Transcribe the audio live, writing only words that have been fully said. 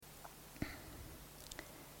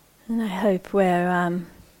And I hope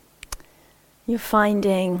you're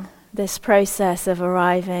finding this process of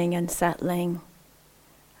arriving and settling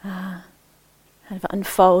kind of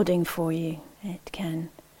unfolding for you. It can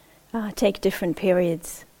take different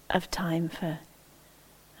periods of time for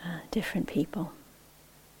different people.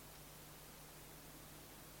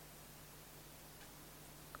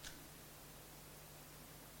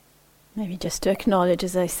 Maybe just to acknowledge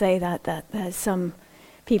as I say that there's some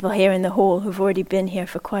people here in the hall who've already been here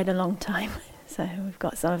for quite a long time. So we've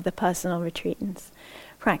got some of the personal retreatants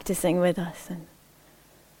practicing with us, and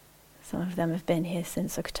some of them have been here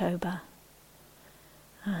since October.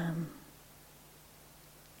 So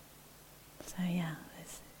yeah,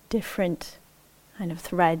 there's different kind of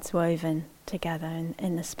threads woven together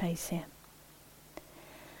in the space here.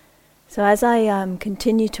 So as I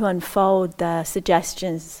continue to unfold the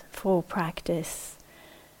suggestions for practice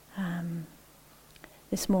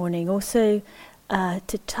this morning, also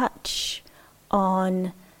to touch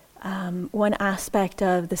on one aspect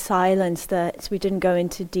of the silence that we didn't go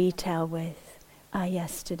into detail with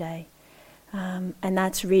yesterday, and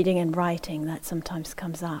that's reading and writing. That sometimes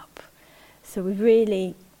comes up. So we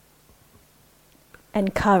really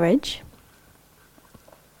encourage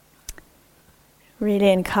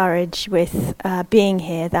with being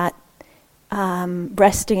here that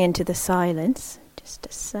resting into the silence. Just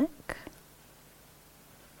a sec.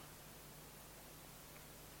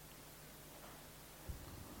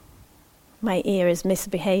 My ear is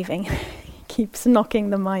misbehaving. Keeps knocking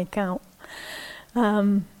the mic out.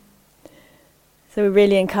 So we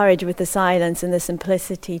really encourage with the silence and the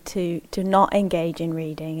simplicity to not engage in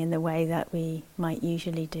reading in the way that we might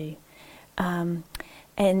usually do. And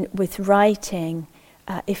with writing,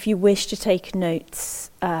 if you wish to take notes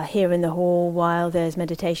here in the hall while there's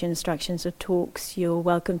meditation instructions or talks, you're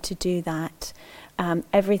welcome to do that.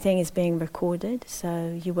 Everything is being recorded,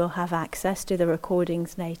 so you will have access to the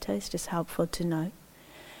recordings later. It's just helpful to know.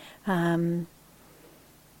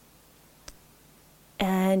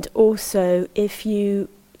 And also, if you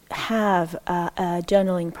have a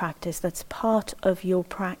journaling practice that's part of your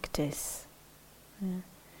practice,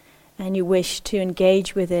 and you wish to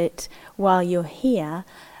engage with it while you're here,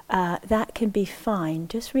 that can be fine.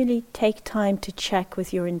 Just really take time to check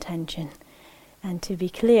with your intention and to be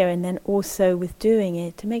clear, and then also with doing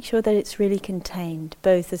it, to make sure that it's really contained,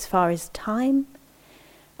 both as far as time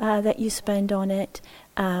that you spend on it,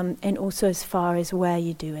 and also as far as where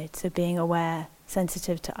you do it. So being aware,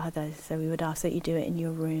 sensitive to others. So we would ask that you do it in your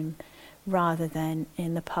room rather than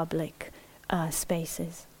in the public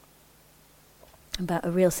spaces. But a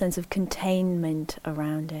real sense of containment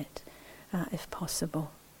around it, if possible.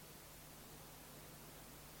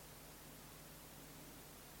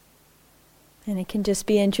 And it can just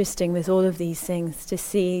be interesting with all of these things to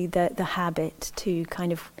see the habit to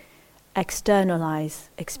kind of externalize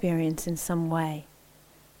experience in some way,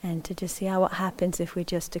 and to just see what happens if we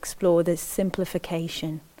just explore this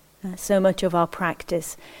simplification. So much of our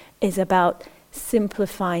practice is about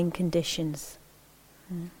simplifying conditions.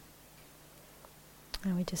 And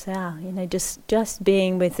we just say, just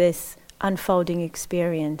being with this unfolding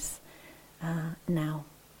experience now.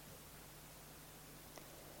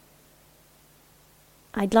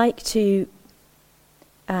 I'd like to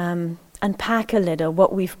unpack a little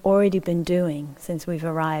what we've already been doing since we've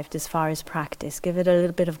arrived as far as practice, give it a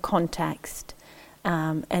little bit of context,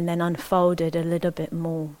 and then unfold it a little bit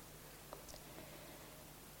more.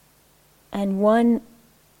 And one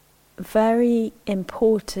very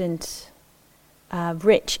important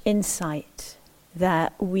rich insight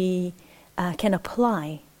that we can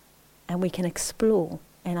apply and we can explore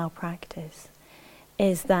in our practice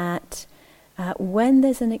is that when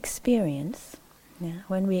there's an experience,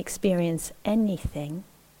 when we experience anything,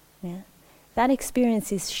 that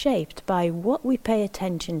experience is shaped by what we pay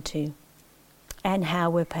attention to and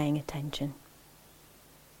how we're paying attention.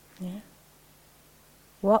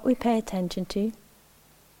 What we pay attention to,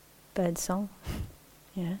 birdsong,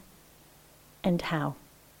 and how.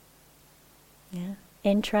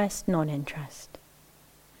 Interest, non-interest.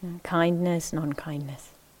 Kindness,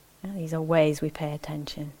 non-kindness. These are ways we pay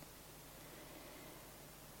attention.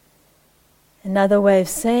 Another way of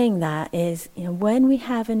saying that is, when we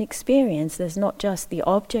have an experience, there's not just the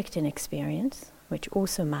object in experience, which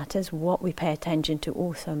also matters, what we pay attention to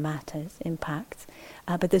also matters, impacts,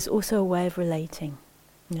 but there's also a way of relating.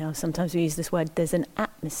 Sometimes we use this word, there's an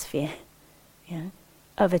atmosphere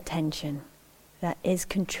of attention that is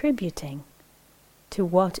contributing to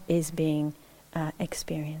what is being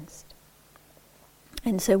experienced.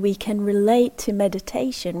 And so we can relate to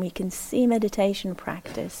meditation, we can see meditation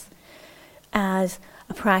practice as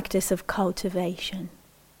a practice of cultivation,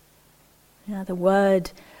 The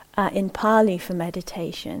word in Pali for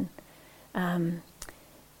meditation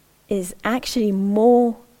is actually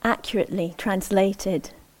more accurately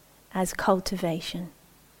translated as cultivation.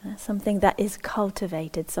 Something that is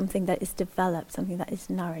cultivated, something that is developed, something that is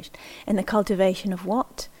nourished. And the cultivation of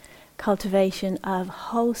what? Cultivation of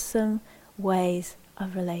wholesome ways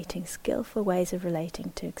of relating, skillful ways of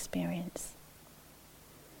relating to experience.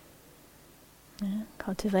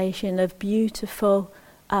 Cultivation of beautiful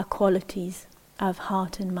qualities of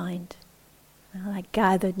heart and mind, like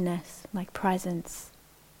gatheredness, like presence,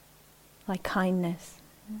 like kindness.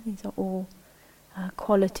 These are all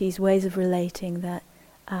qualities, ways of relating that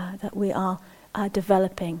we are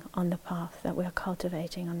developing on the path, that we are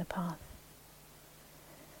cultivating on the path.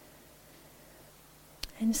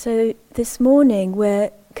 And so this morning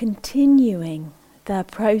we're continuing the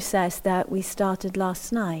process that we started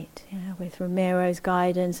last night, with Ramiro's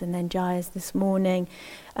guidance and then Jaya's this morning,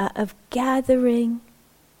 of gathering,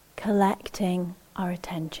 collecting our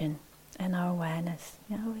attention and our awareness.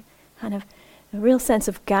 Kind of a real sense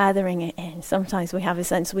of gathering it in. Sometimes we have a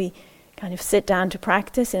sense we kind of sit down to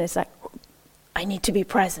practice and it's like, I need to be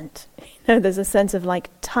present. There's a sense of like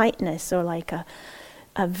tightness or like a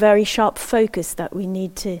very sharp focus that we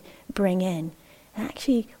need to bring in. And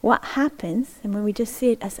actually what happens, and when we just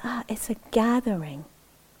see it as, it's a gathering.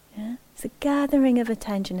 It's a gathering of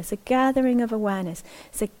attention, it's a gathering of awareness,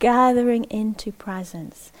 it's a gathering into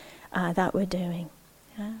presence that we're doing.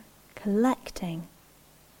 Collecting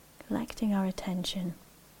our attention.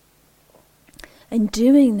 And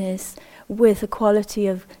doing this with a quality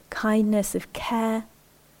of kindness, of care,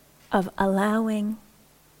 of allowing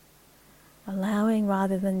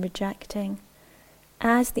rather than rejecting,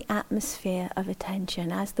 as the atmosphere of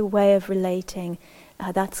attention, as the way of relating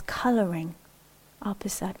that's colouring our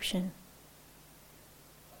perception.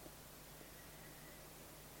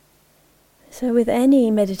 So with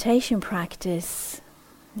any meditation practice,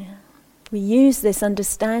 we use this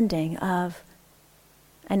understanding of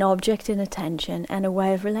an object in attention and a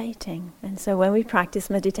way of relating. And so when we practice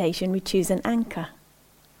meditation, we choose an anchor,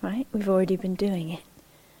 right? We've already been doing it.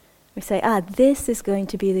 We say, this is going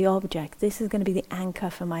to be the object. This is going to be the anchor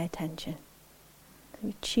for my attention. So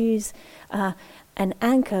we choose an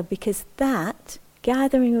anchor because that,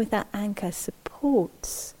 gathering with that anchor,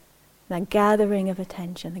 supports that gathering of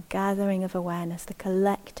attention, the gathering of awareness, the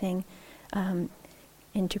collecting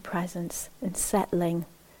into presence and settling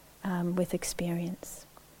with experience.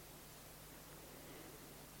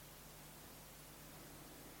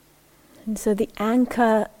 And so the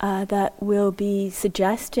anchor that we'll be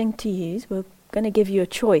suggesting to use, we're going to give you a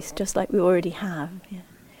choice, just like we already have.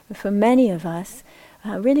 But for many of us,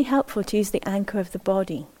 really helpful to use the anchor of the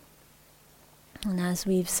body. And as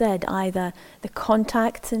we've said, either the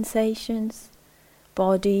contact sensations,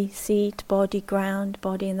 body, seat, body, ground,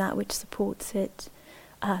 body and that which supports it.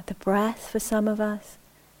 The breath for some of us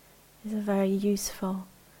is a very useful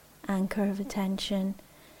anchor of attention.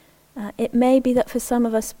 It may be that for some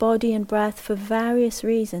of us, body and breath, for various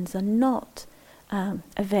reasons, are not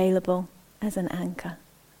available as an anchor.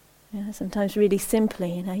 Sometimes really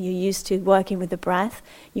simply, you're used to working with the breath,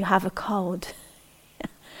 you have a cold.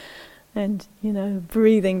 And,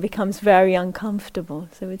 breathing becomes very uncomfortable.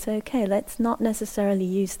 So we'd say, okay, let's not necessarily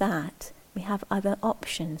use that. We have other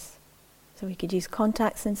options. So we could use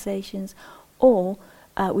contact sensations, or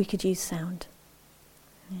we could use sound.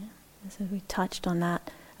 So we touched on that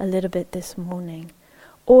a little bit this morning.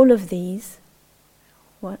 All of these,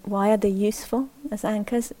 why are they useful as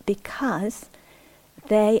anchors? Because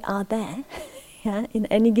they are there in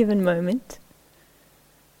any given moment.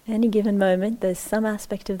 Any given moment, there's some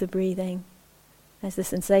aspect of the breathing, there's the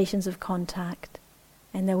sensations of contact,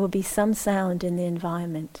 and there will be some sound in the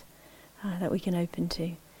environment that we can open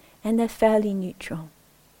to. And they're fairly neutral.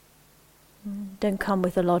 Don't come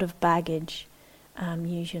with a lot of baggage,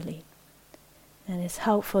 usually. And it's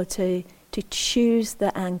helpful to choose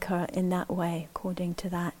the anchor in that way, according to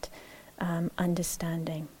that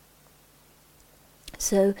understanding.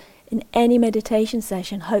 So in any meditation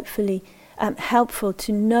session, hopefully helpful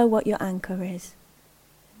to know what your anchor is.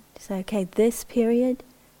 So, okay, this period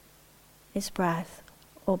is breath,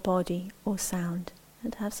 or body, or sound.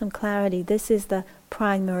 And to have some clarity, this is the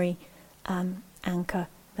primary anchor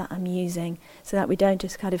that I'm using, so that we don't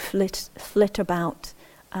just kind of flit about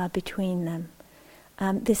between them.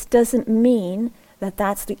 This doesn't mean that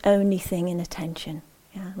that's the only thing in attention.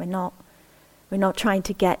 We're not trying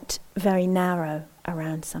to get very narrow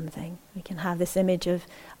around something. We can have this image of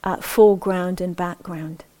foreground and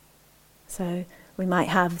background. So we might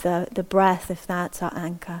have the breath, if that's our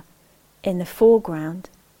anchor, in the foreground,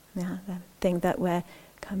 the thing that we're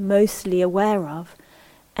mostly aware of,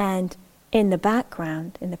 and in the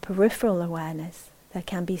background, in the peripheral awareness, there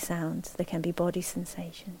can be sounds, there can be body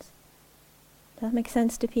sensations. Does that make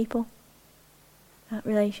sense to people? That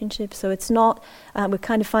relationship? So it's not, we're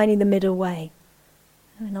kind of finding the middle way.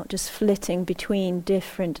 We're not just flitting between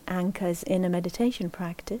different anchors in a meditation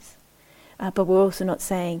practice, but we're also not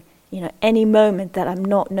saying, any moment that I'm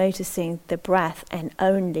not noticing the breath and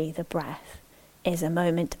only the breath is a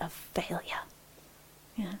moment of failure.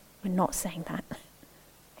 Yeah, we're not saying that.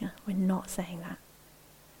 Yeah, we're not saying that.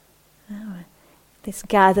 No, this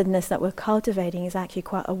gatheredness that we're cultivating is actually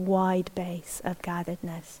quite a wide base of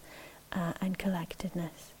gatheredness and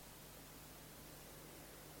collectedness.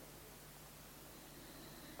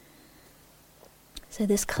 So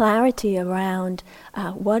this clarity around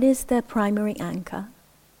what is the primary anchor,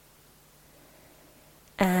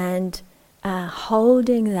 and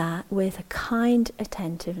holding that with a kind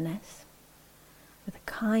attentiveness,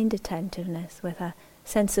 with a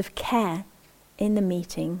sense of care in the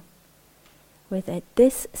meeting with it.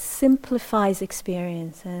 This simplifies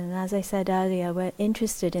experience, and as I said earlier, we're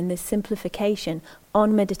interested in this simplification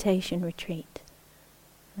on meditation retreat.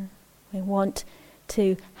 We want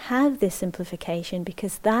to have this simplification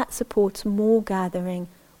because that supports more gathering,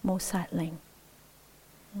 more settling.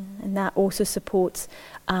 And that also supports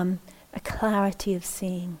a clarity of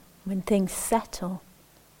seeing. When things settle,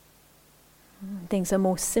 things are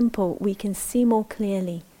more simple, we can see more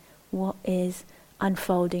clearly what is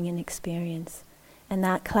unfolding in experience. And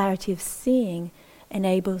that clarity of seeing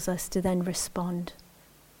enables us to then respond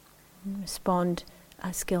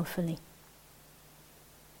skillfully.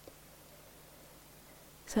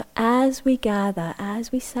 So as we gather,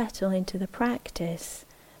 as we settle into the practice,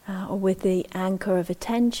 or with the anchor of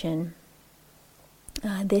attention,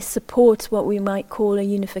 this supports what we might call a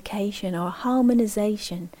unification or a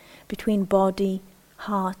harmonization between body,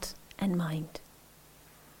 heart, and mind.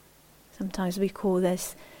 Sometimes we call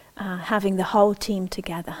this having the whole team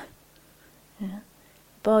together. Yeah?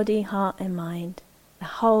 Body, heart, and mind, the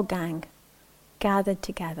whole gang gathered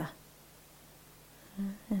together.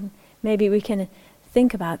 And maybe we can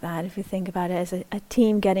think about that. If we think about it as a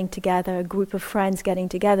team getting together, a group of friends getting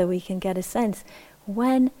together, we can get a sense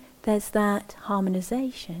when there's that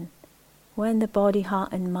harmonization, when the body,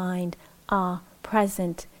 heart, and mind are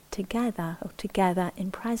present together, or together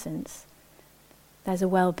in presence, there's a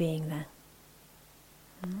well-being there.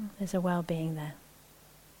 There's a well-being there.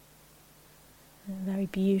 A very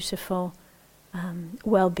beautiful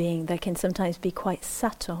well-being that can sometimes be quite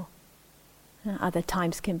subtle. Other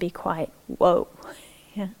times can be quite, whoa.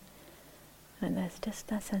 Yeah? And there's just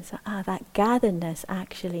that sense of, that gatheredness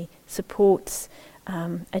actually supports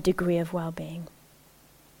a degree of well-being.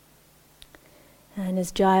 And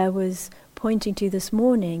as Jaya was pointing to this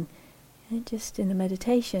morning, just in the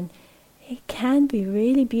meditation, it can be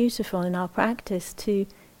really beautiful in our practice to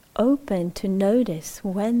open to notice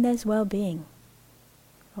when there's well-being,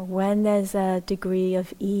 or when there's a degree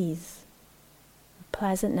of ease,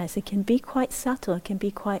 pleasantness. It can be quite subtle, it can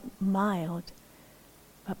be quite mild.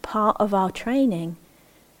 But part of our training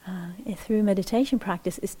through meditation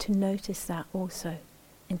practice is to notice that also,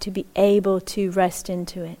 and to be able to rest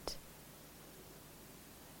into it.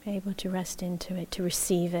 Be able to rest into it, to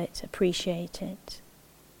receive it, appreciate it.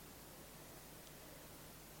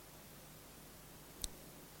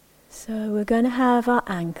 So we're going to have our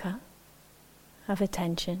anchor of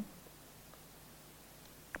attention.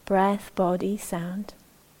 Breath, body, sound.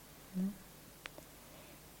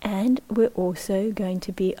 And we're also going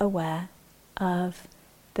to be aware of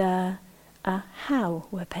the how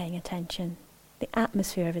we're paying attention, the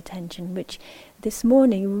atmosphere of attention, which this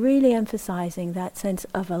morning really emphasizing that sense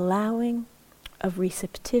of allowing, of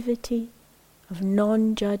receptivity, of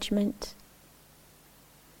non-judgment,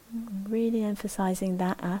 really emphasizing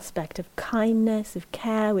that aspect of kindness, of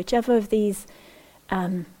care, whichever of these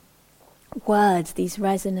words, these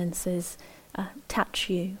resonances touch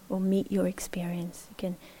you or meet your experience. You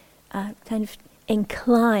can kind of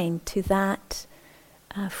incline to that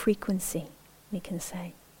frequency, we can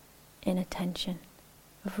say, in attention,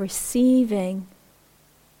 of receiving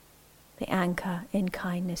the anchor in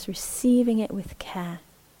kindness, receiving it with care.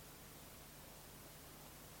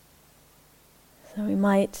 So we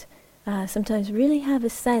might sometimes really have a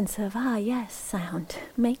sense of, yes, sound.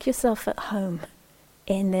 Make yourself at home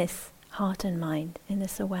in this heart and mind, in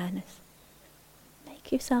this awareness.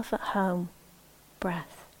 Make yourself at home,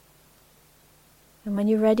 breath. And when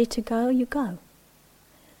you're ready to go, you go.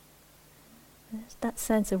 There's that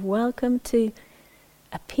sense of welcome to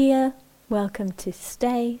appear, welcome to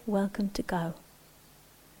stay, welcome to go.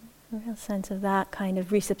 A real sense of that kind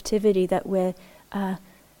of receptivity that we're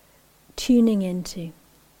tuning into,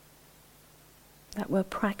 that we're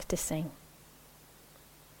practicing.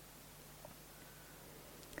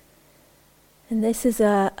 And this is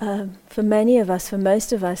for many of us, for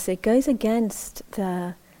most of us, it goes against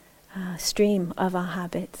the stream of our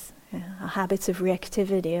habits. Our habits of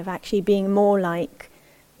reactivity, of actually being more like,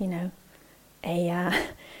 a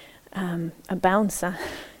bouncer,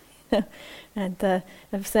 and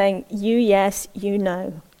of saying, you yes, you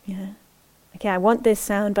no. Yeah. Okay, I want this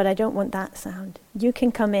sound, but I don't want that sound. You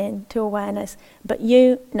can come in to awareness, but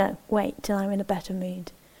no, wait till I'm in a better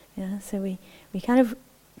mood. Yeah. So we kind of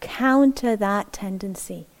counter that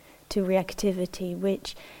tendency to reactivity,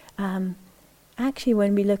 which actually,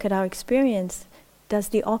 when we look at our experience, does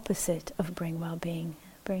the opposite of bring well-being.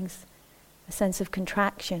 Brings a sense of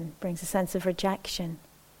contraction, brings a sense of rejection,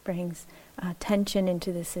 brings tension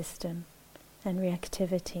into the system and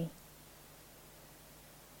reactivity.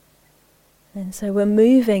 And so we're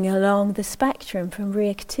moving along the spectrum from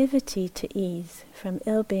reactivity to ease, from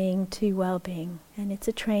ill-being to well-being. And it's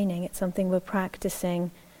a training, it's something we're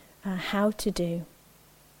practicing how to do.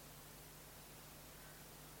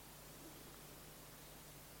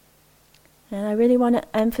 And I really want to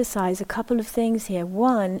emphasize a couple of things here.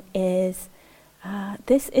 One is,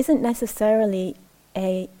 this isn't necessarily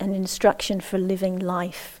an instruction for living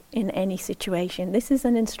life in any situation. This is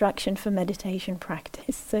an instruction for meditation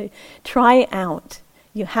practice. So try it out.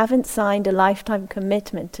 You haven't signed a lifetime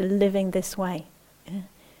commitment to living this way. Yeah?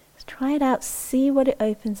 Just try it out, see what it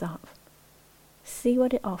opens up. See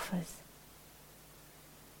what it offers.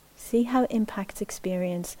 See how it impacts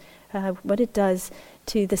experience, what it does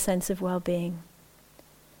to the sense of well-being.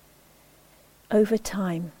 Over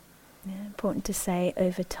time. Yeah, important to say,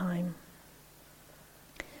 over time.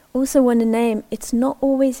 Also want to name, it's not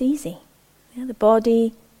always easy. Yeah, the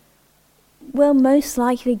body will most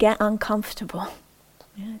likely get uncomfortable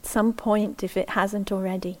at some point if it hasn't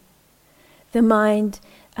already. The mind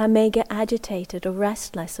may get agitated or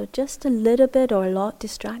restless or just a little bit or a lot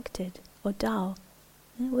distracted or dull.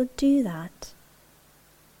 It will do that.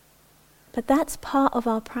 But that's part of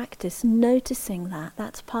our practice, noticing that.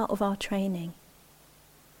 That's part of our training.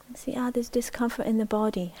 See, there's discomfort in the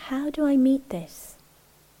body. How do I meet this?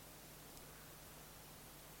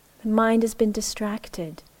 The mind has been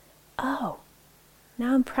distracted. Oh,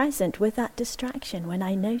 now I'm present with that distraction when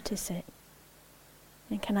I notice it.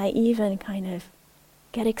 And can I even kind of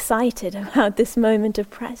get excited about this moment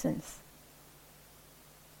of presence?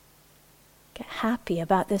 Get happy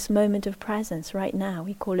about this moment of presence right now.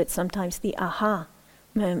 We call it sometimes the aha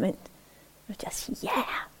moment. Of just, yeah,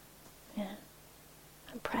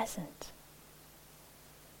 I'm present.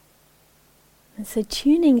 And so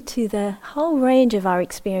tuning to the whole range of our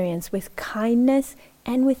experience with kindness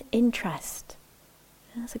and with interest.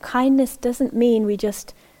 So kindness doesn't mean we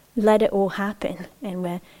just let it all happen and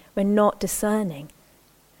we're not discerning.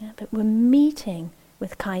 But we're meeting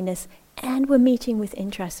with kindness and we're meeting with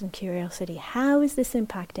interest and curiosity. How is this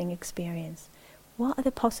impacting experience? What are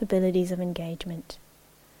the possibilities of engagement?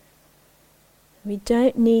 We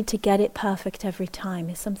don't need to get it perfect every time.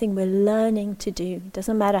 It's something we're learning to do. It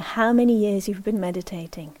doesn't matter how many years you've been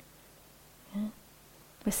meditating. Yeah?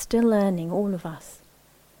 We're still learning, all of us.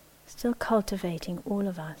 Still cultivating, all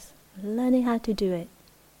of us. Learning how to do it.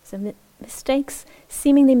 So mistakes,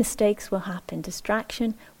 seemingly mistakes will happen.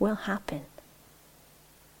 Distraction will happen.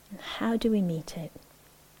 And how do we meet it?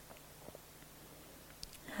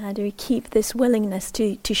 How do we keep this willingness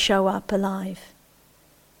to show up alive?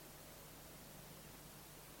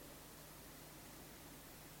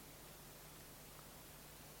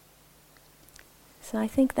 So I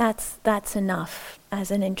think that's enough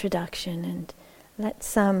as an introduction, and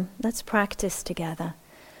let's practice together.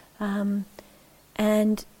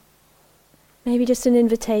 And maybe just an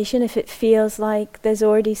invitation, if it feels like there's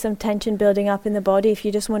already some tension building up in the body, if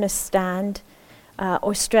you just want to stand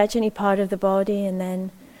or stretch any part of the body and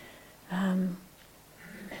then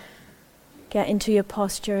get into your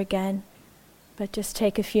posture again. But just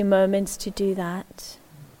take a few moments to do that.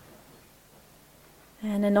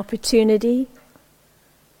 And an opportunity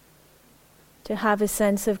to have a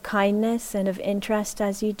sense of kindness and of interest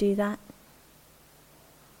as you do that.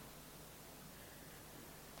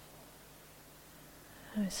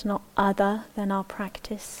 It's not other than our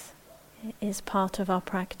practice. It is part of our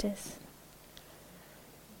practice.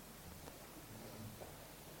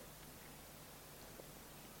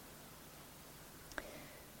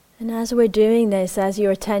 And as we're doing this, as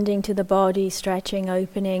you're attending to the body, stretching,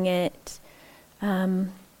 opening it,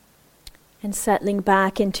 and settling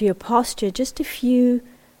back into your posture, just a few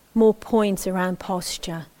more points around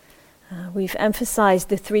posture. We've emphasized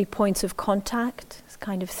the 3 points of contact. It's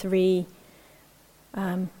kind of 3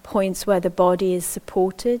 points where the body is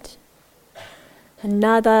supported.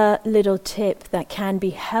 Another little tip that can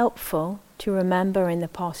be helpful to remember in the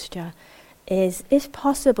posture is, if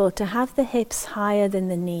possible, to have the hips higher than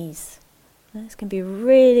the knees. This can be a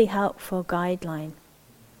really helpful guideline.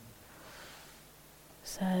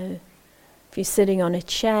 So if you're sitting on a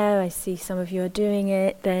chair, I see some of you are doing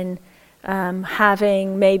it, then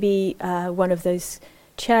having maybe one of those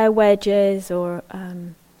chair wedges or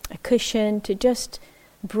a cushion to just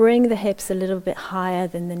bring the hips a little bit higher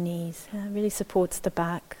than the knees. Really supports the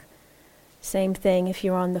back. Same thing if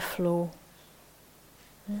you're on the floor.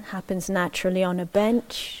 It happens naturally on a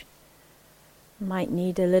bench. Might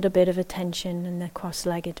need a little bit of attention in the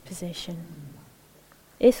cross-legged position.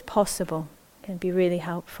 If possible, can be really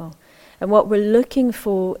helpful. And what we're looking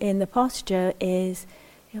for in the posture is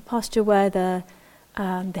a posture where the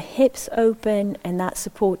hips open and that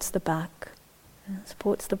supports the back.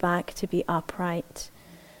 Supports the back to be upright.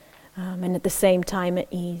 And at the same time at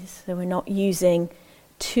ease. So we're not using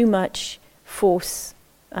too much force,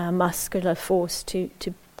 muscular force to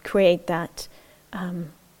create that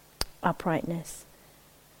uprightness.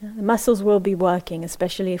 The muscles will be working,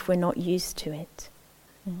 especially if we're not used to it.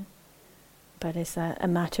 But it's a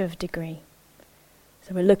matter of degree.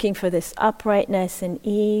 So we're looking for this uprightness and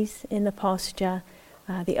ease in the posture,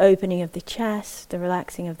 the opening of the chest, the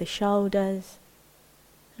relaxing of the shoulders.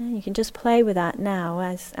 And you can just play with that now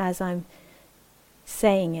as I'm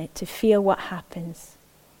saying it, to feel what happens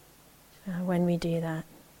when we do that.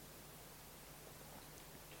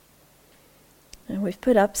 And we've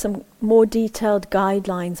put up some more detailed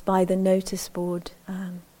guidelines by the notice board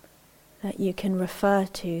that you can refer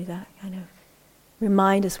to, that kind of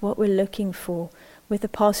remind us what we're looking for with the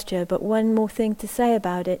posture. But one more thing to say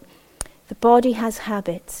about it: the body has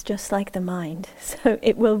habits just like the mind, so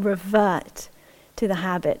it will revert to the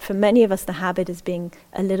habit. For many of us, the habit is being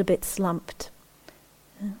a little bit slumped.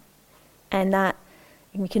 And that,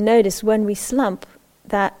 we can notice when we slump,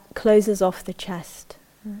 that closes off the chest.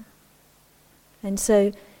 And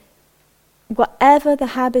so, whatever the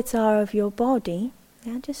habits are of your body,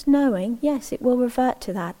 just knowing, yes, it will revert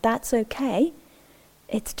to that. That's okay.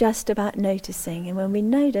 It's just about noticing. And when we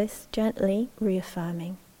notice, gently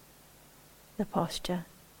reaffirming the posture.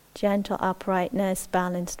 Gentle uprightness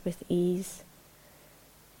balanced with ease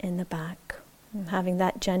in the back. And having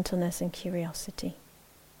that gentleness and curiosity.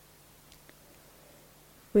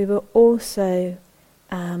 We will also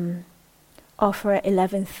offer at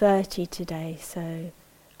 11:30 today. So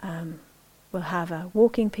we'll have a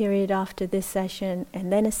walking period after this session,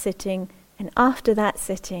 and then a sitting. And after that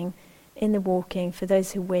sitting, in the walking, for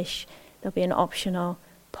those who wish, there'll be an optional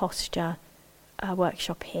posture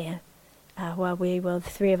workshop here, where the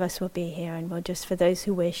three of us will be here, and we'll just, for those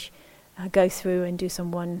who wish, go through and do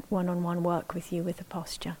some one-on-one work with you with the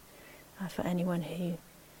posture, for anyone who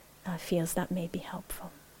feels that may be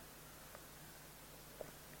helpful.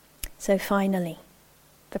 So finally,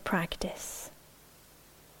 the practice.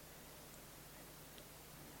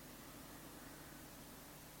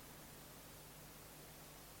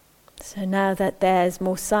 So now that there's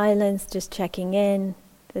more silence, just checking in,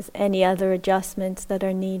 if there's any other adjustments that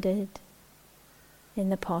are needed in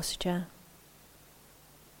the posture.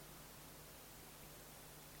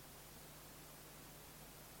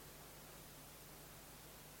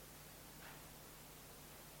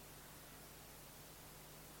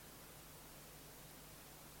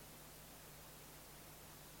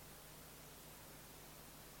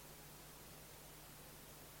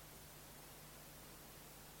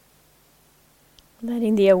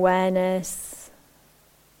 Letting the awareness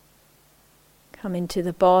come into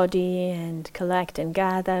the body and collect and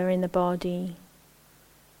gather in the body.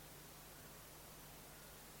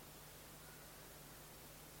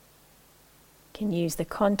 You can use the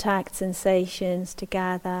contact sensations to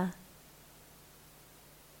gather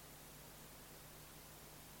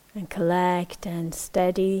and collect and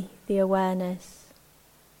steady the awareness.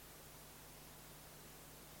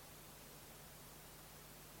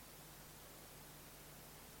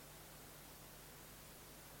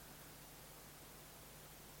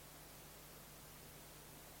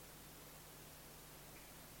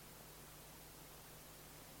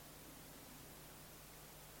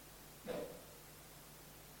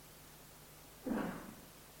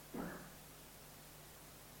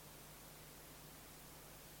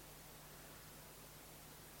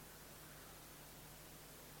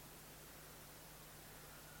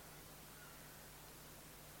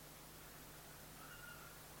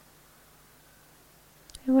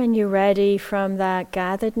 When you're ready from that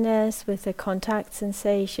gatheredness with the contact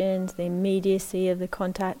sensations, the immediacy of the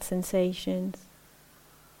contact sensations,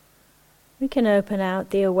 We can open out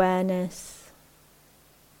the awareness,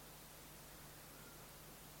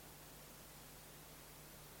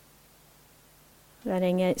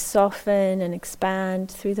 letting it soften and expand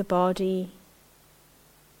through the body.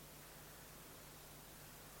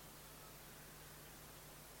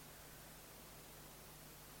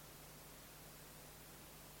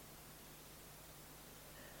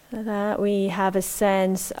 So that we have a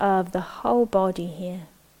sense of the whole body here.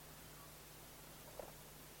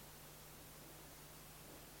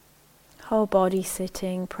 Whole body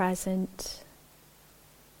sitting, present.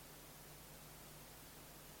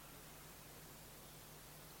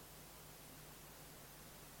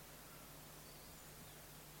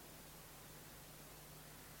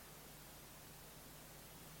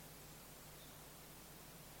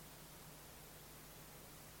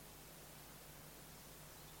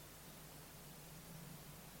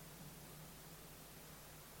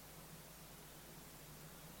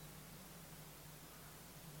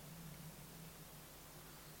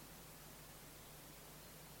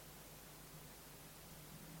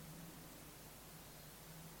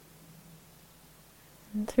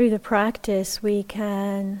 And through the practice we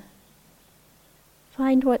can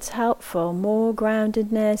find what's helpful, more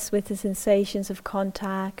groundedness with the sensations of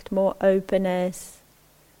contact, more openness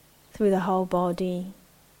through the whole body.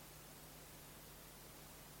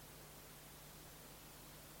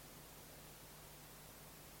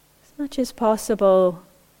 As much as possible,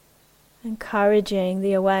 encouraging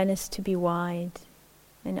the awareness to be wide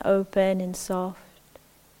and open and soft.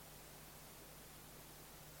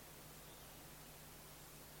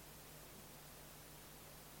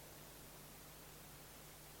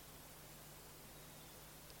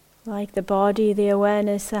 Like the body, the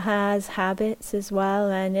awareness has habits as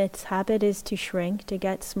well, and its habit is to shrink, to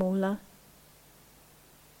get smaller.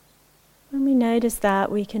 When we notice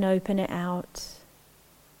that, we can open it out,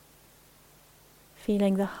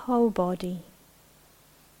 feeling the whole body.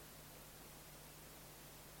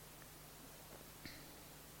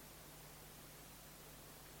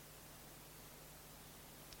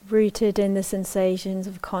 Rooted in the sensations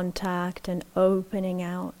of contact and opening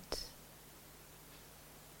out.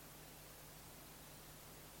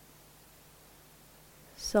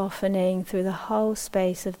 Softening through the whole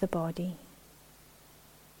space of the body.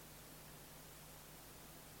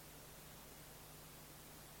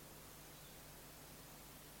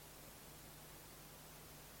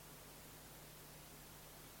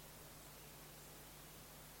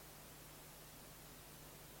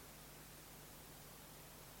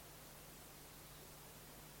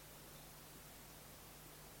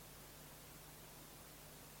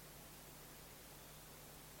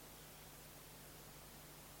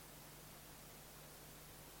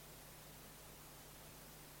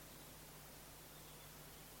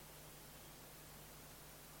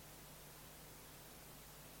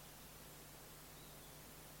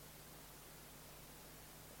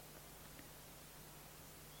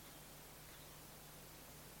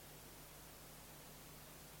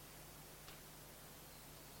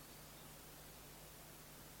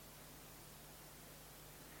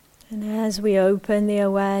 And as we open the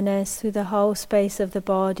awareness through the whole space of the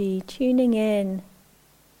body, tuning in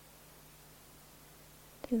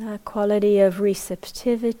to that quality of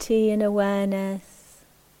receptivity and awareness,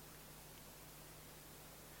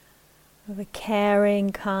 of a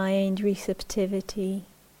caring, kind receptivity.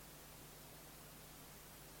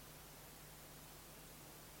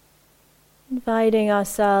 Inviting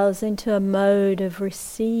ourselves into a mode of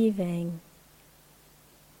receiving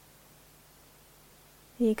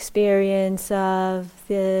the experience of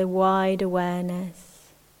the wide awareness,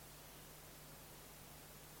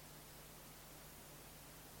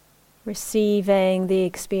 receiving the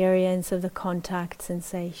experience of the contact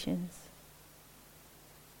sensations.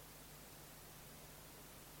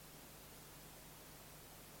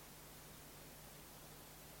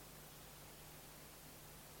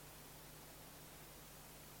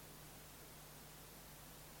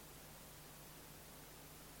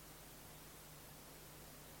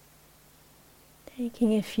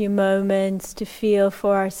 Taking a few moments to feel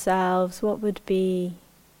for ourselves what would be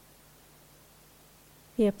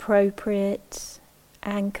the appropriate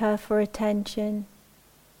anchor for attention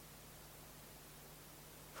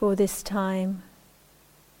for this time.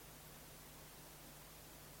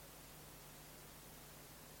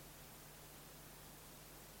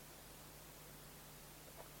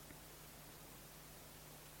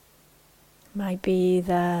 Might be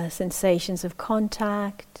the sensations of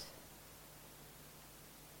contact.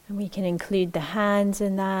 And we can include the hands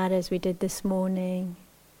in that as we did this morning.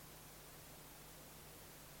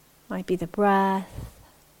 Might be the breath.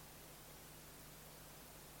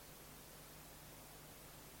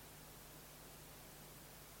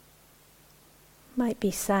 Might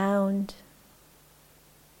be sound.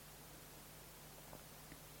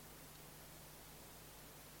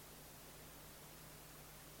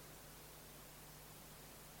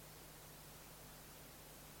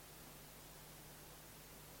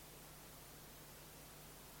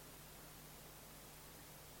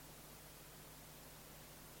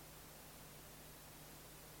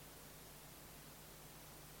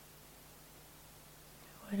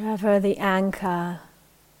 Whatever the anchor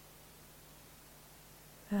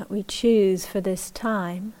that we choose for this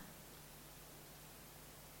time,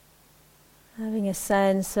 having a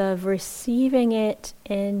sense of receiving it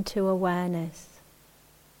into awareness.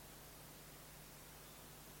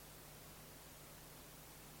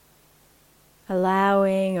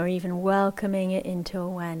 Allowing or even welcoming it into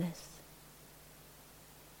awareness.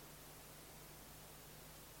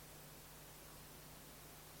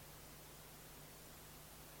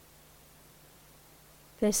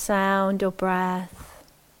 This sound or breath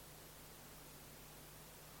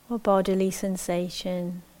or bodily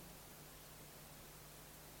sensation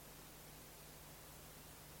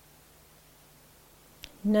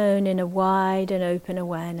known in a wide and open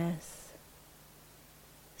awareness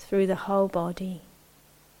through the whole body.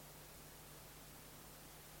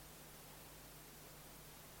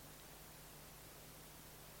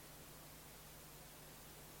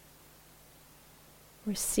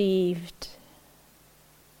 Received,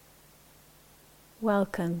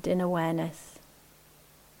 welcomed in awareness.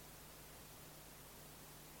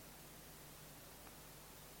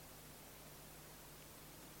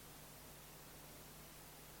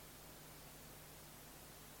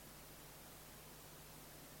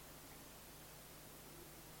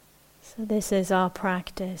 So this is our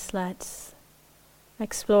practice. Let's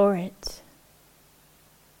explore it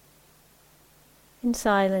in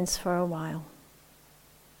silence for a while.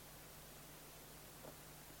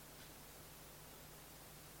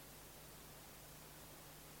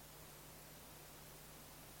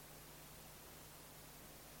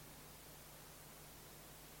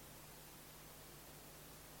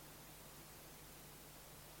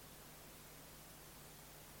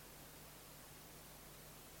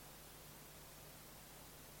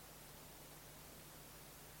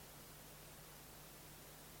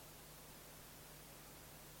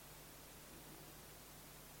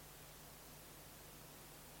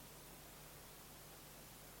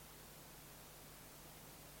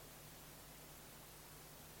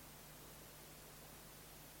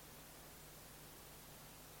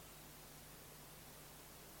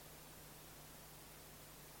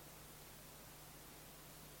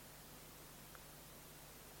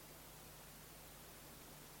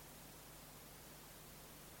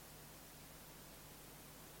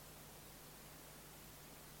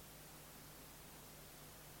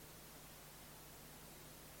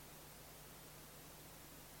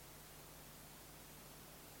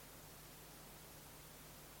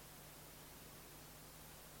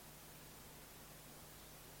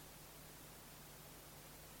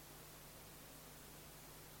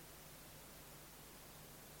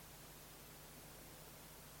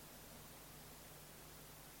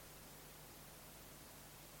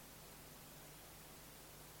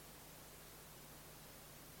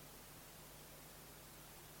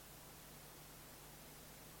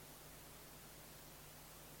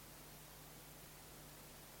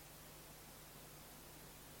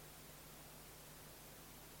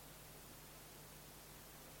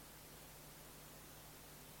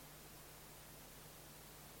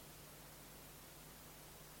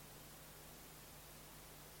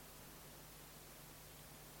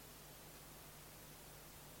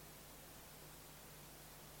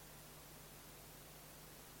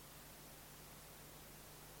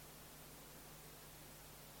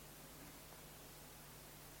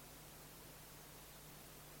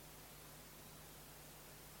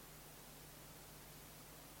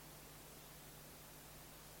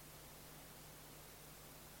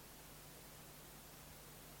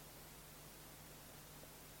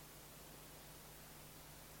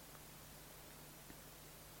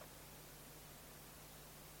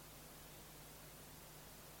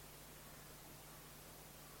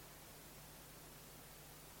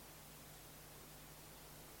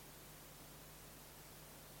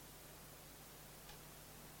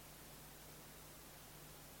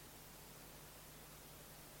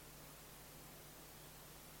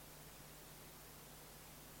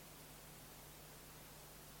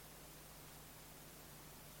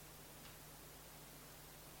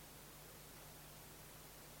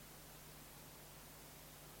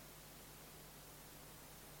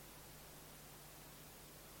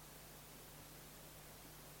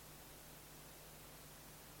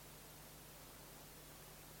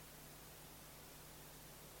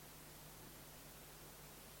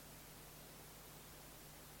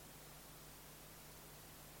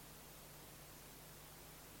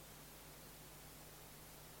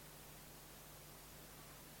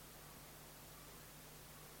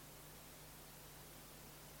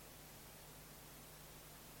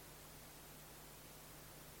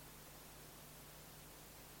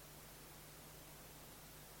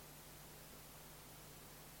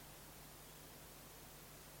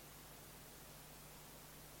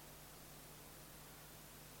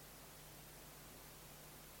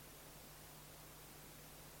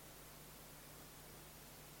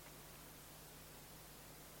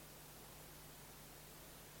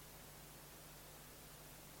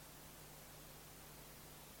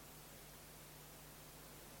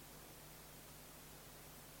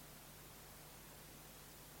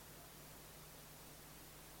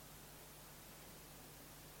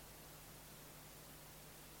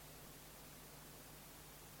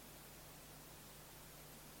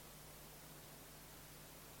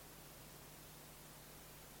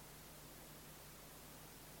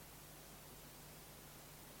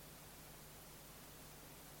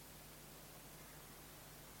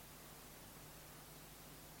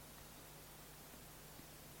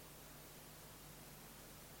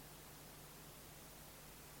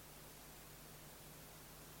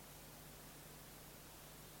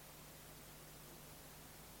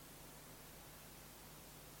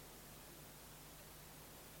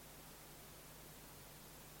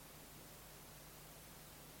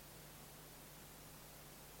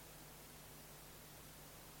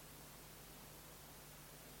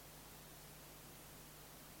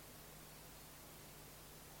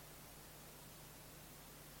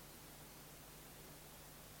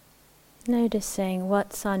 Noticing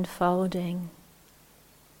what's unfolding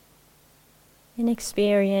in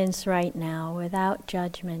experience right now without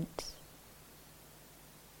judgment,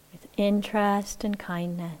 with interest and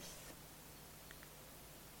kindness.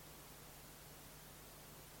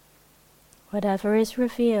 Whatever is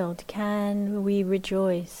revealed, can we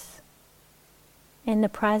rejoice in the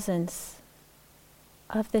presence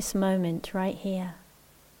of this moment right here?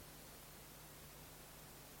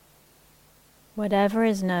 Whatever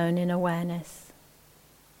is known in awareness,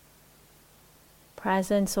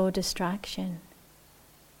 presence or distraction,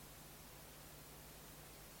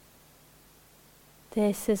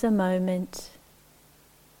 this is a moment.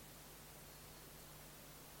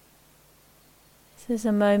 This is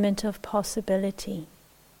a moment of possibility.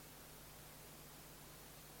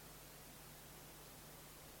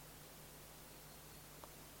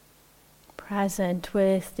 Present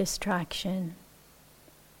with distraction,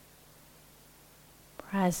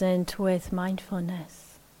 present with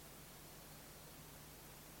mindfulness.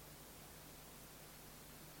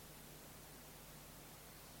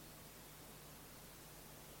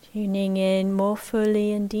 Tuning in more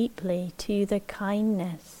fully and deeply to the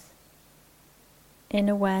kindness in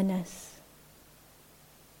awareness.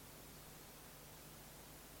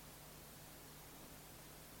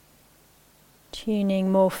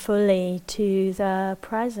 Tuning more fully to the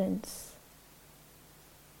presence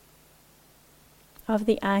of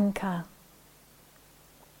the anchor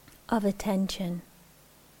of attention.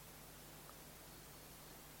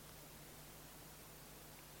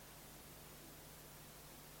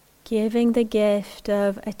 Giving the gift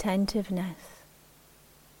of attentiveness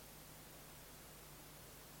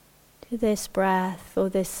to this breath or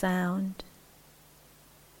this sound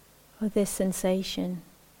or this sensation.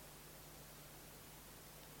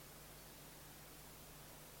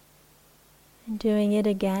 And doing it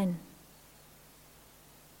again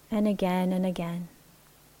and again and again.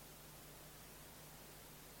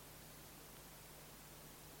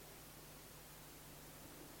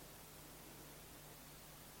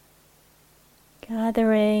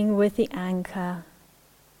 Gathering with the anchor,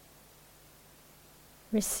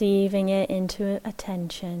 receiving it into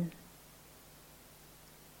attention,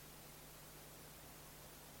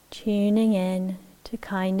 tuning in to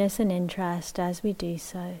kindness and interest as we do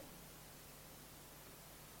so.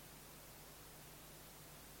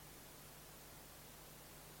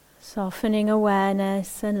 Softening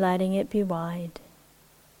awareness and letting it be wide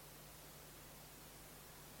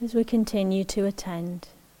as we continue to attend,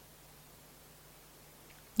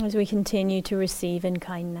 as we continue to receive in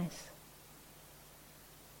kindness.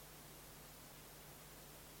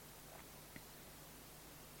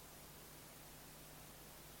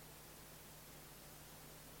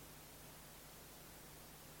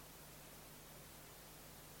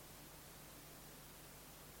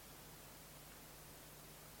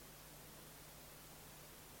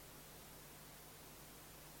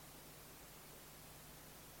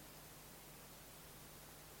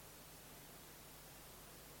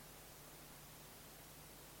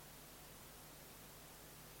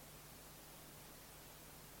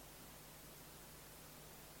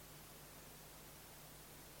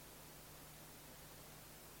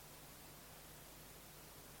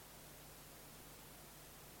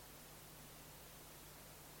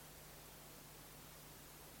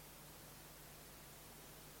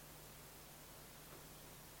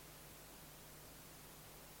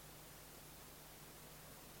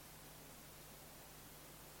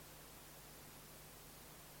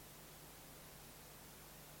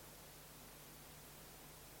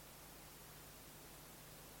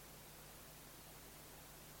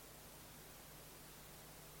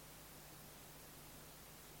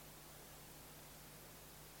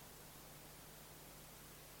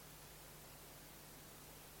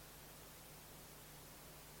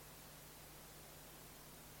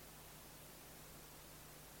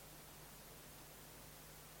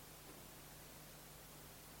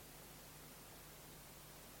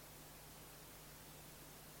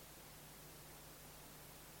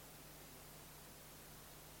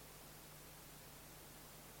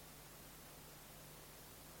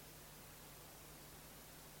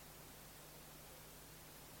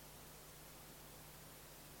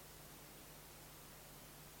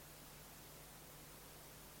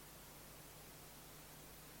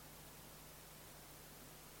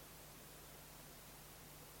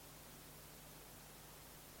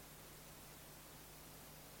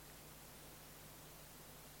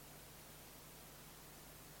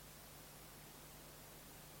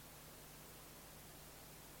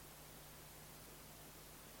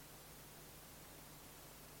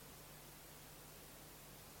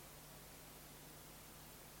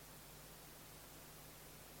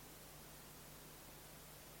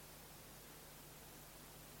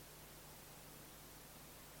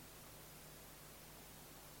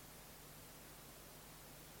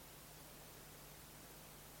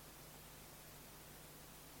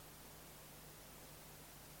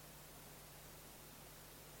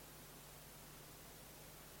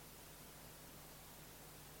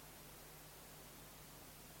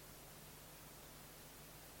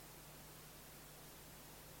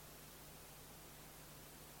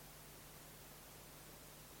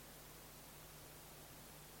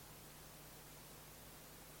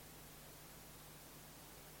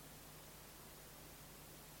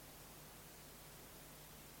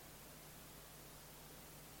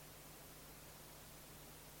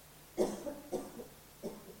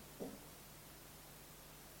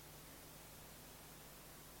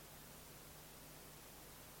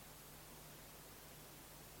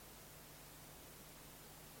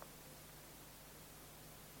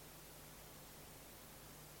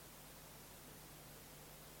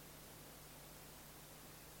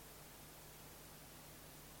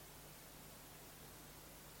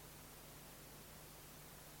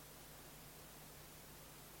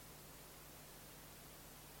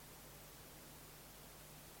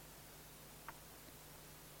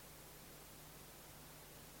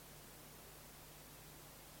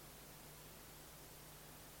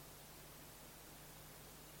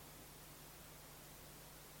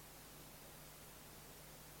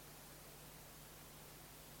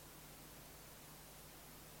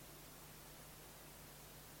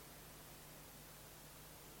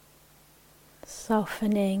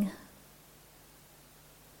 Softening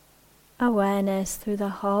awareness through the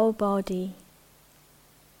whole body.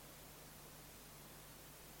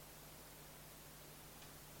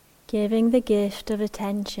 Giving the gift of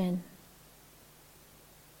attention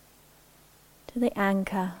to the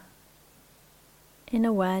anchor in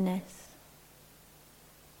awareness.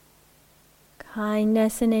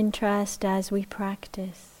 Kindness and interest as we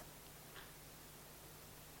practice.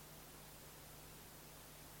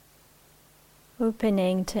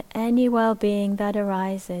 Opening to any well-being that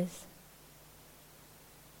arises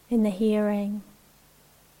in the hearing,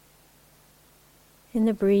 in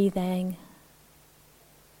the breathing,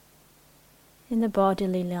 in the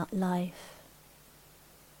bodily life,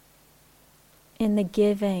 in the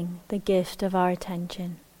giving, the gift of our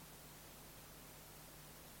attention.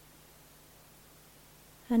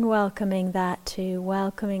 And welcoming that too,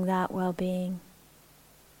 welcoming that well-being.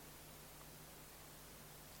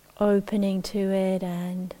 Opening to it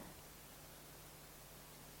and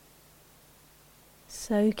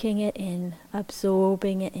soaking it in,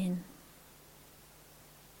 absorbing it in.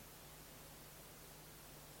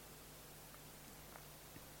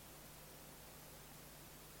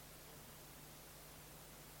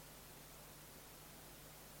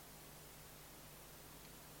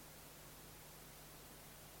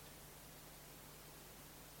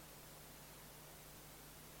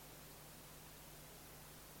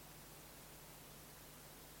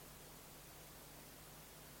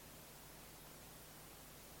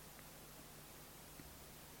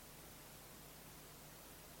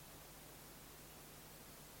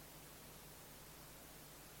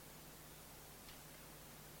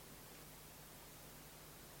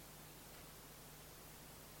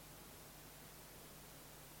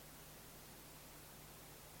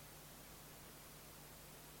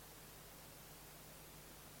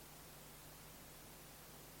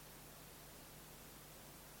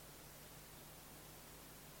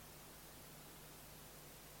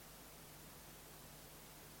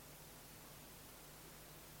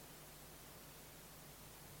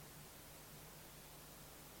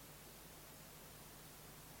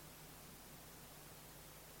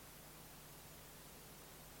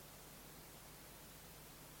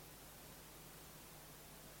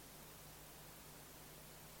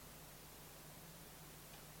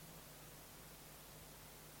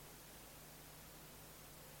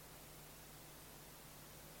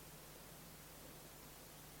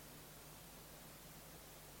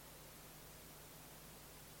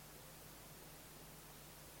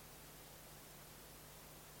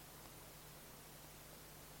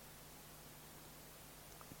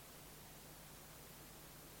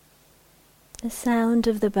 The sound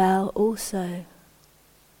of the bell also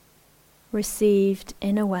received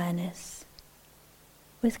in awareness,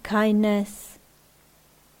 with kindness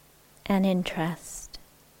and interest.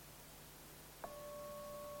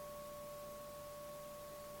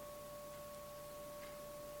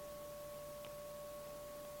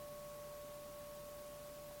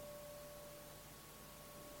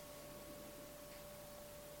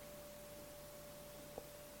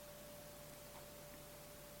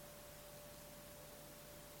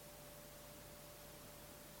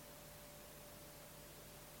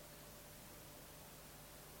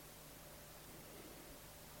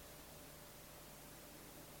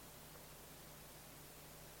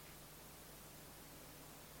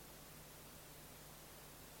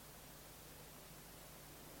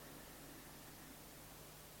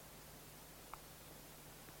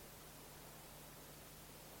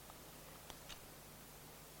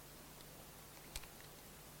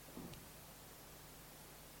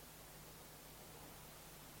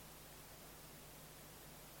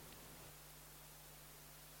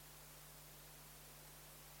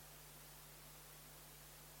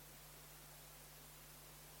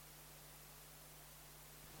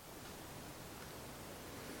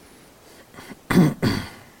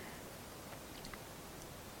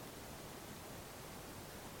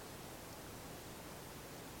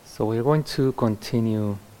 So we're going to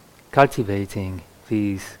continue cultivating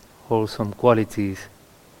these wholesome qualities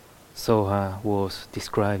Soha was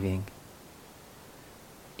describing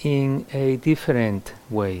in a different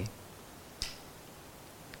way,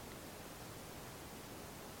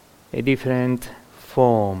 a different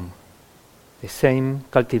form, the same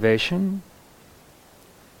cultivation,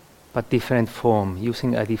 but different form,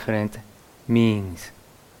 using a different means.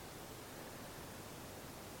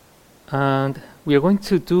 And we are going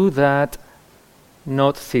to do that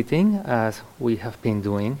not sitting as we have been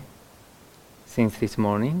doing since this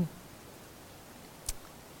morning,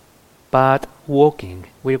 but walking.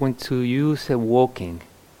 We're going to use walking,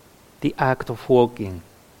 the act of walking.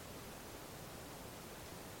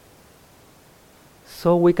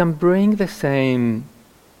 So we can bring the same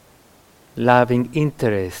loving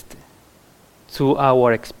interest to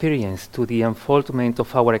our experience, to the unfoldment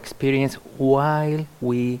of our experience while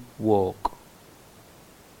we walk.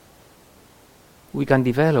 We can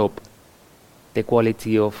develop the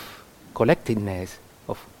quality of collectedness,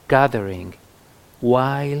 of gathering,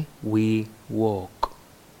 while we walk.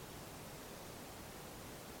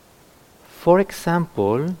 For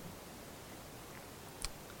example,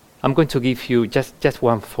 I'm going to give you just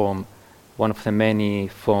one form, one of the many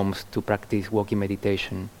forms to practice walking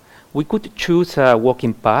meditation. We could choose a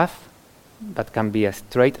walking path that can be a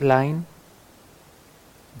straight line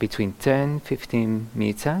between 10-15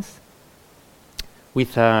 meters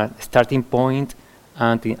with a starting point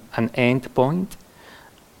and an end point.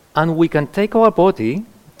 And we can take our body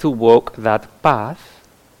to walk that path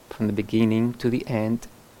from the beginning to the end,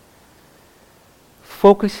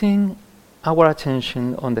 focusing our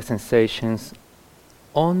attention on the sensations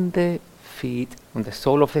on the feet, on the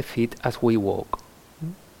sole of the feet as we walk.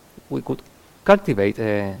 We could cultivate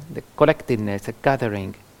the collectedness, the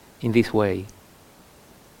gathering in this way,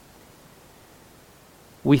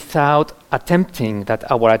 without attempting that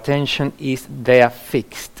our attention is there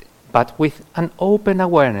fixed, but with an open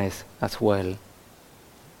awareness as well,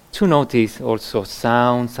 to notice also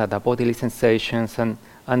sounds, other bodily sensations,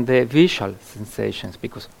 and the visual sensations,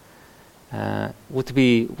 because would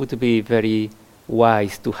be very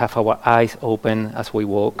wise to have our eyes open as we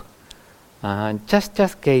walk,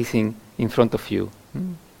 just gazing in front of you,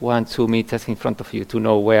 1-2 meters in front of you, to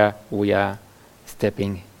know where we are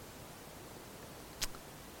stepping.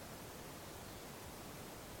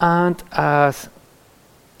 And as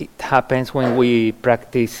it happens when we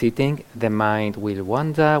practice sitting, the mind will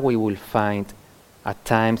wander. We will find at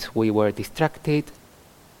times we were distracted.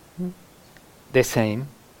 The same,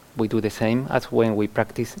 we do the same as when we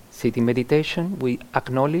practice sitting meditation. We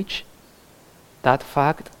acknowledge that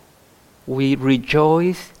fact. We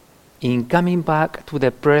rejoice in coming back to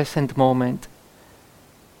the present moment.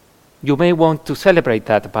 You may want to celebrate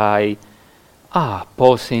that by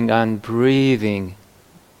pausing and breathing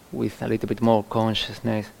with a little bit more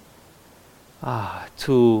consciousness.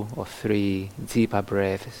 2 or 3 deeper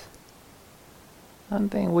breaths.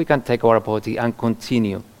 And then we can take our body and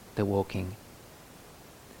continue the walking.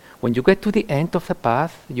 When you get to the end of the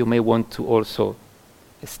path, you may want to also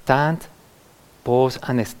stand, pause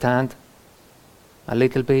and stand a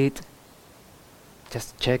little bit,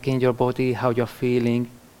 just checking your body, how you're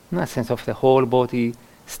feeling, a sense of the whole body,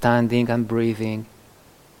 standing and breathing.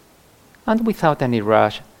 And without any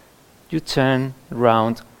rush, you turn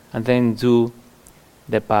around and then do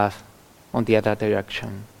the path on the other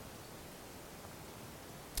direction.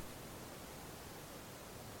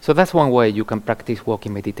 So that's one way you can practice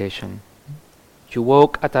walking meditation. You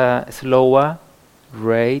walk at a slower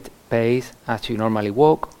rate, pace, as you normally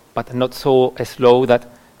walk, but not so slow that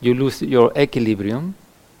you lose your equilibrium.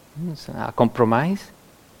 It's a compromise.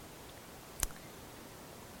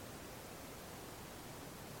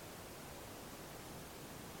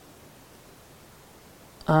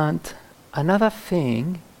 And another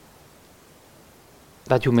thing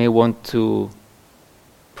that you may want to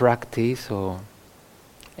practice or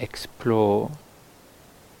explore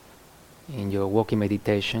in your walking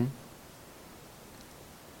meditation,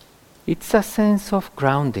 it's a sense of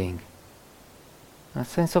grounding. A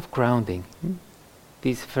sense of grounding.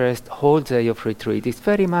 This first whole day of retreat is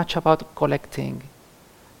very much about collecting,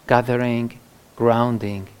 gathering,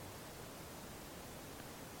 grounding.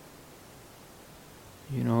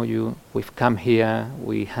 We've come here,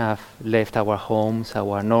 we have left our homes,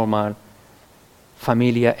 our normal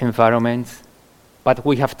familiar environments, but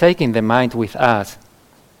we have taken the mind with us.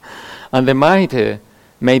 And the mind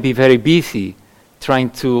may be very busy trying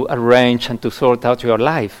to arrange and to sort out your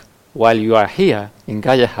life while you are here in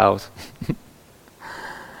Gaia House.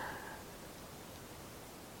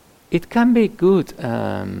 It can be good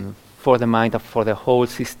for the mind, for the whole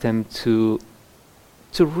system to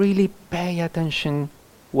really pay attention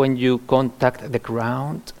when you contact the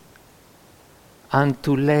ground and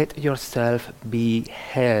to let yourself be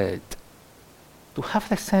held. To have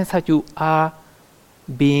the sense that you are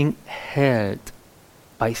being held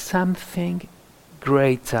by something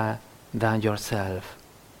greater than yourself.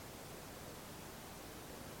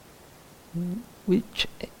 With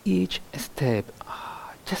each step,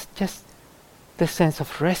 just the sense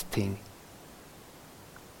of resting,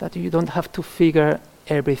 that you don't have to figure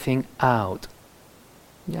everything out.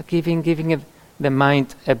 You're giving the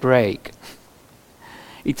mind a break.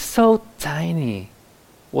 It's so tiny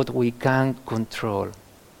what we can control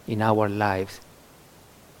in our lives.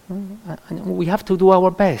 And we have to do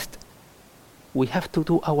our best we have to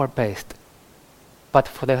do our best. But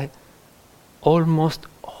for the whole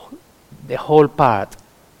part,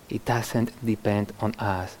 it doesn't depend on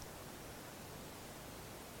us.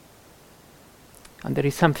 And there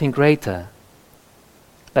is something greater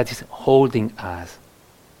that is holding us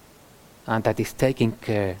and that is taking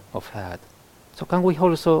care of that. So can we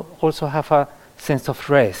also have a sense of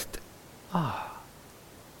rest?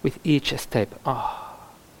 With each step.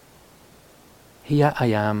 Here I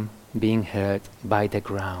am being held by the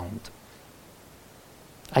ground.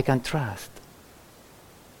 I can trust.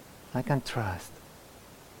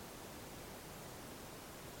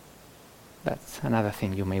 That's another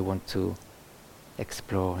thing you may want to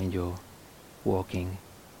explore in your walking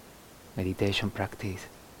meditation practice.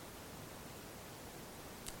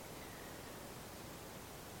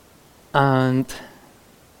 And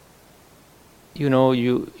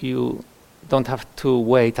you don't have to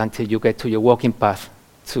wait until you get to your walking path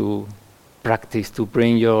to practice, to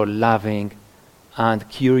bring your loving and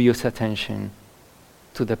curious attention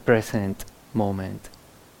to the present moment.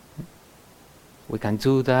 We can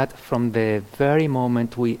do that from the very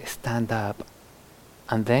moment we stand up,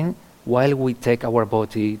 and then while we take our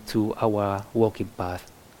body to our walking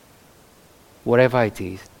path, wherever it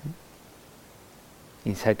is,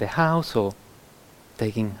 inside the house or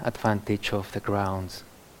taking advantage of the grounds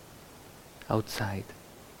outside.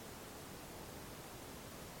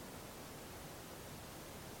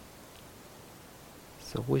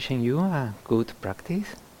 So wishing you a good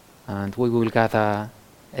practice, and we will gather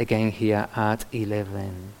again here at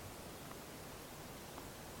 11.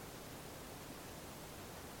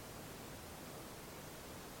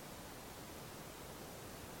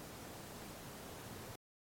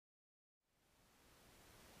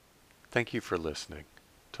 Thank you for listening.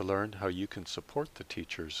 To learn how you can support the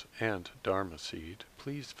teachers and Dharma Seed,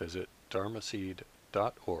 please visit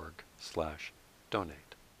dharmaseed.org/donate.